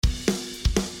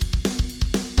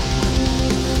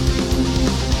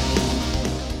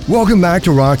Welcome back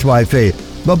to Rocked by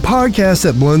Faith, the podcast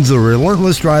that blends the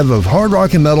relentless drive of hard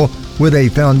rock and metal with a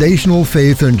foundational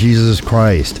faith in Jesus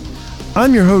Christ.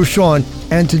 I'm your host, Sean,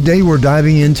 and today we're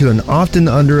diving into an often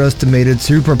underestimated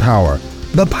superpower,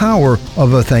 the power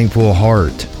of a thankful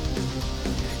heart.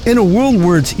 In a world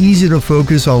where it's easy to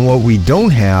focus on what we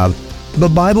don't have, the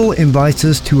Bible invites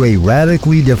us to a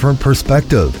radically different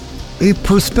perspective, a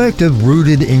perspective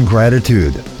rooted in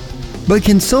gratitude. But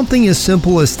can something as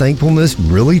simple as thankfulness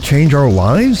really change our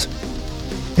lives?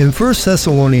 In 1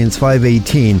 Thessalonians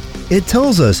 5:18, it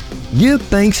tells us, "Give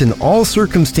thanks in all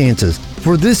circumstances,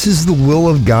 for this is the will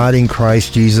of God in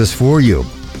Christ Jesus for you."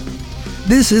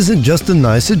 This isn't just a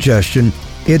nice suggestion,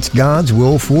 it's God's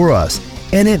will for us.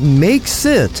 And it makes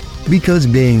sense because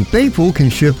being thankful can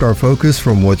shift our focus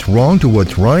from what's wrong to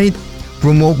what's right,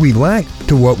 from what we lack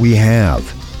to what we have.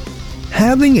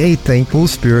 Having a thankful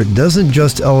spirit doesn't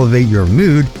just elevate your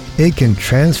mood, it can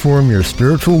transform your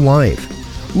spiritual life.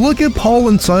 Look at Paul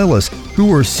and Silas, who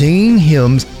were singing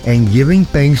hymns and giving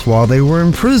thanks while they were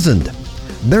imprisoned.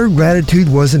 Their gratitude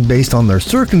wasn't based on their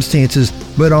circumstances,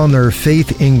 but on their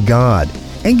faith in God.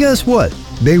 And guess what?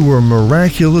 They were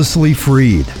miraculously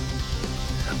freed.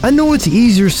 I know it's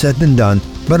easier said than done,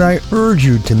 but I urge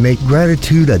you to make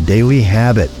gratitude a daily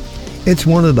habit. It's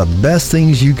one of the best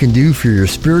things you can do for your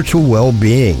spiritual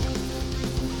well-being.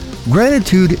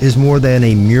 Gratitude is more than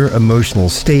a mere emotional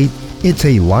state, it's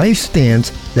a life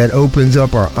stance that opens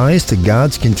up our eyes to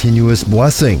God's continuous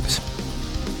blessings.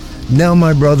 Now,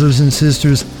 my brothers and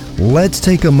sisters, let's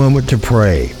take a moment to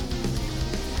pray.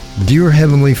 Dear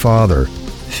Heavenly Father,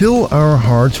 fill our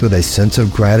hearts with a sense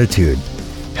of gratitude.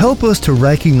 Help us to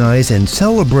recognize and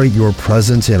celebrate your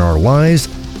presence in our lives,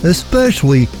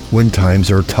 especially when times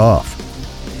are tough.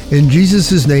 In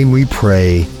Jesus' name we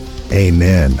pray,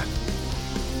 Amen.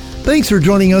 Thanks for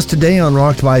joining us today on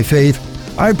Rocked by Faith.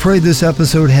 I pray this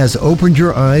episode has opened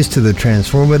your eyes to the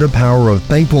transformative power of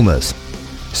thankfulness.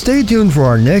 Stay tuned for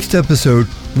our next episode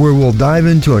where we'll dive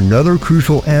into another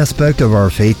crucial aspect of our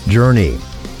faith journey.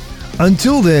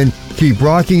 Until then, keep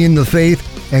rocking in the faith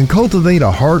and cultivate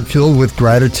a heart filled with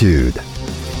gratitude.